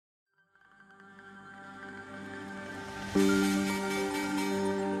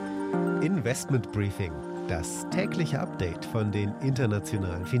Investment Briefing, das tägliche Update von den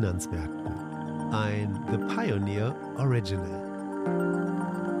internationalen Finanzmärkten. Ein The Pioneer Original.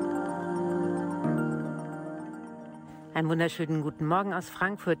 Einen wunderschönen guten Morgen aus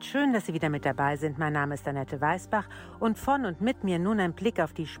Frankfurt. Schön, dass Sie wieder mit dabei sind. Mein Name ist Annette Weißbach und von und mit mir nun ein Blick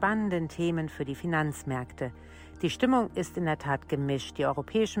auf die spannenden Themen für die Finanzmärkte. Die Stimmung ist in der Tat gemischt. Die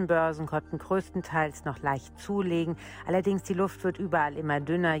europäischen Börsen konnten größtenteils noch leicht zulegen. Allerdings die Luft wird überall immer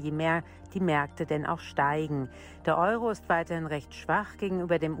dünner, je mehr die Märkte denn auch steigen. Der Euro ist weiterhin recht schwach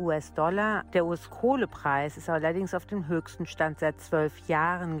gegenüber dem US-Dollar. Der US-Kohlepreis ist allerdings auf den höchsten Stand seit 12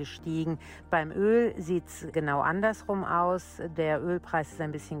 Jahren gestiegen. Beim Öl sieht es genau andersrum aus. Der Ölpreis ist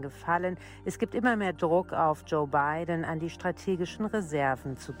ein bisschen gefallen. Es gibt immer mehr Druck auf Joe Biden, an die strategischen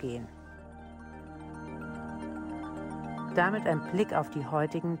Reserven zu gehen. Damit ein Blick auf die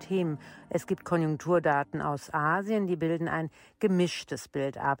heutigen Themen. Es gibt Konjunkturdaten aus Asien, die bilden ein gemischtes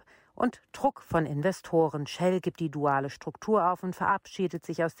Bild ab. Und Druck von Investoren. Shell gibt die duale Struktur auf und verabschiedet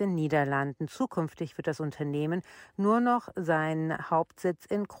sich aus den Niederlanden. Zukünftig wird das Unternehmen nur noch seinen Hauptsitz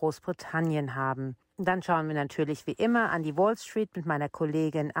in Großbritannien haben. Dann schauen wir natürlich wie immer an die Wall Street mit meiner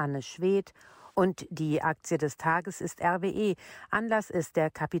Kollegin Anne Schwedt. Und die Aktie des Tages ist RWE. Anlass ist der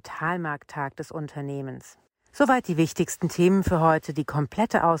Kapitalmarkttag des Unternehmens. Soweit die wichtigsten Themen für heute. Die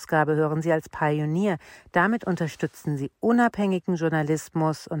komplette Ausgabe hören Sie als Pionier. Damit unterstützen Sie unabhängigen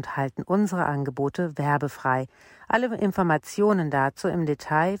Journalismus und halten unsere Angebote werbefrei. Alle Informationen dazu im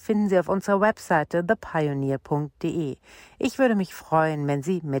Detail finden Sie auf unserer Webseite thepioneer.de. Ich würde mich freuen, wenn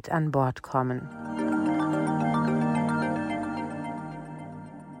Sie mit an Bord kommen.